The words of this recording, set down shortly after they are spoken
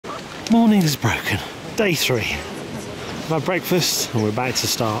Morning is broken. Day 3. We've had breakfast and we're about to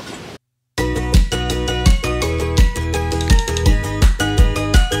start.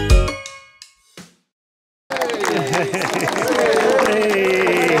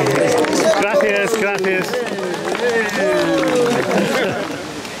 Hey. Gracias, gracias.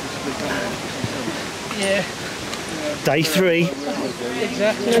 Yeah. Day 3.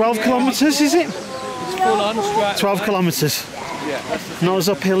 Exactly. 12 kilometres, is it? It's full on straight. 12 kilometres. Not as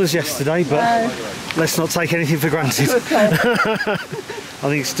uphill as yesterday, but let's not take anything for granted. I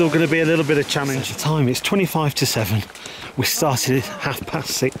think it's still going to be a little bit of challenge. The time it's 25 to 7. We started at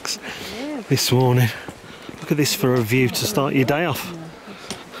 6:30 this morning. Look at this for a view to start your day off.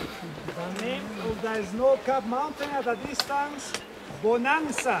 The name of the snow-capped mountain at a distance,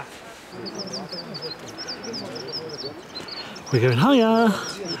 Bonanza. We're going higher.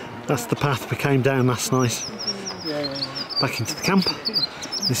 That's the path we came down last night. Back into the camp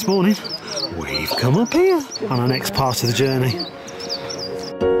this morning. We've come up here on our next part of the journey.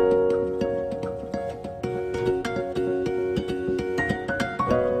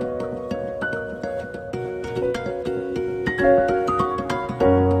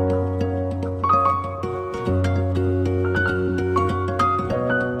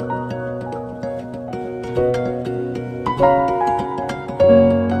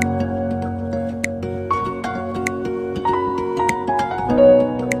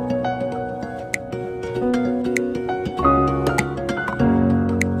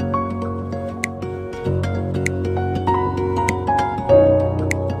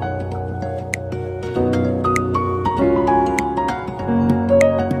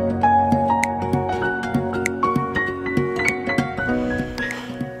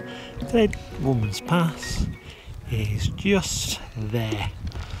 Dead Woman's Pass is just there.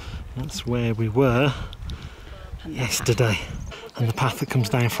 That's where we were yesterday, and the path that comes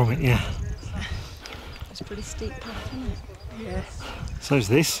down from it, yeah. It's a pretty steep path, isn't it? Yes. So's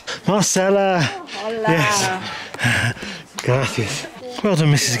this. Marcella! Hola. Yes. Gracias. Well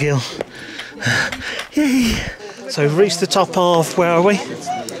done, Mrs. Gill. Yay! So we've reached the top of, where are we?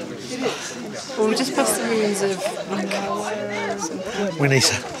 Well, we just passed the ruins of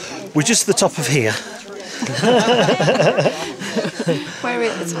Winisa. We're just at the top of here. where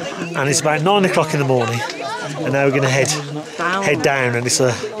it is. And it's about 9 o'clock in the morning, and now we're going to head down, and we've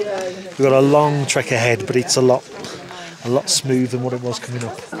got a long trek ahead, but it's a lot smoother than what it was coming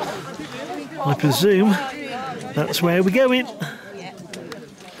up. I presume that's where we're going.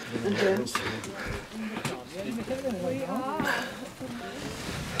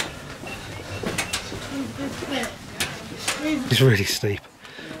 It's really steep.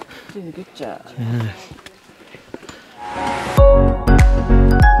 Doing a good job. Yeah.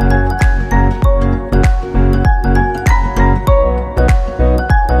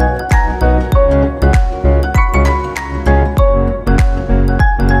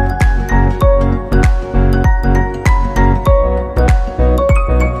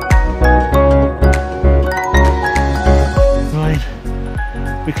 Right,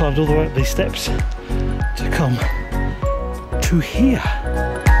 we climbed all the way up these steps to come to here.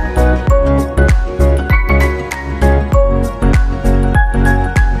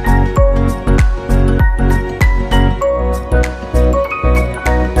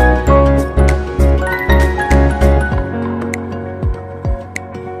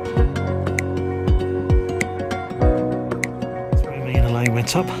 That's where me and Elaine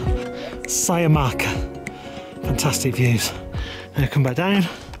went up. Sayamarca. Fantastic views. Now come back down,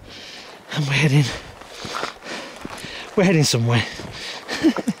 and we're heading somewhere.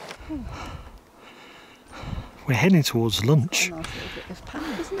 We're heading towards lunch. Nice little bit of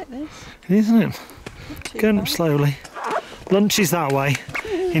pan, isn't it, this? Isn't it? Going up slowly. Lunch is that way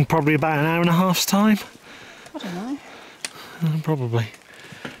in probably about an hour and a half's time. I don't know. Probably.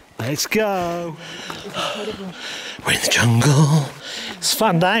 Let's go. We're in the jungle. It's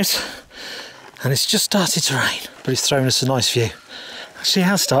fanned out, and it's just started to rain, but it's thrown us a nice view. Actually, it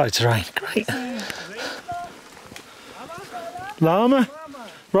has started to rain. Great. Llama,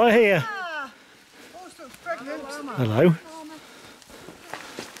 right here. Hello.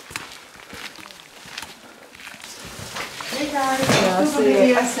 Yeah, I see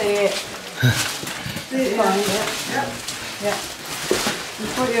it. I see it. It's fine, yeah. Yeah.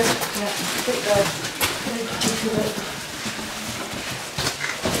 Before you, yeah, sit there.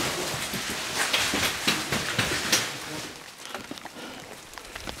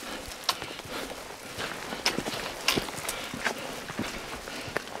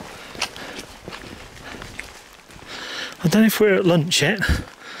 I don't know if we're at lunch yet.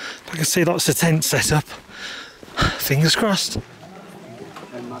 I can see lots of tents set up. Fingers crossed.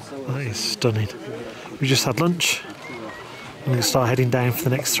 That is stunning. We just had lunch. I'm going to start heading down for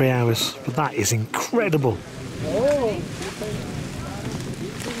the next 3 hours. But that is incredible.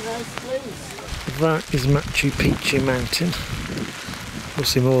 That is Machu Picchu mountain. We'll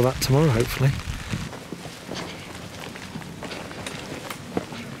see more of that tomorrow, hopefully.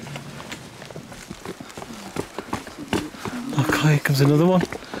 Okay, here comes another one.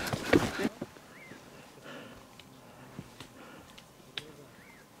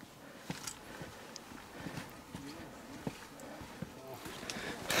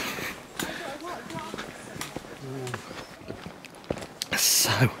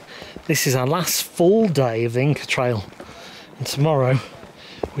 So, this is our last full day of the Inca Trail, and tomorrow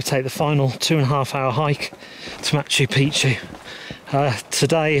we take the final 2.5 hour hike to Machu Picchu.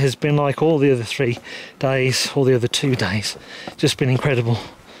 Today has been like all the other 3 days, all the other 2 days, just been incredible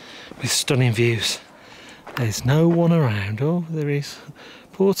with stunning views. There's no one around. Oh, there is.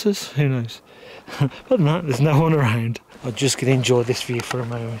 Porters? Who knows? Other than that, there's no one around. I'm just going to enjoy this view for a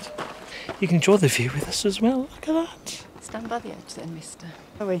moment. You can enjoy the view with us as well. Look at that. Stand by the edge then, mister.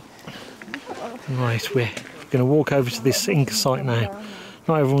 Are we? Right, we're going to walk over to this Inca site now.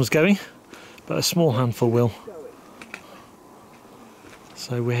 Not everyone's going, but a small handful will.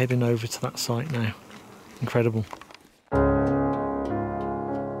 So we're heading over to that site now. Incredible.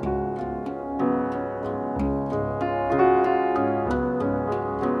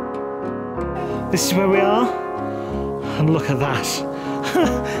 This is where we are, and look at that.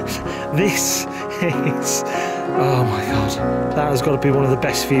 This is, oh my god, that has got to be one of the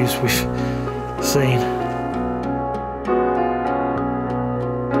best views we've seen.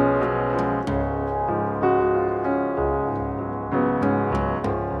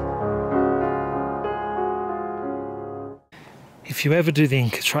 If you ever do the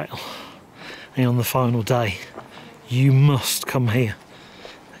Inca Trail and you're on the final day, you must come here.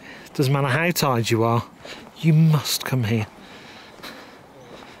 Doesn't matter how tired you are, you must come here.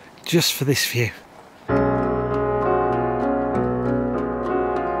 Just for this view.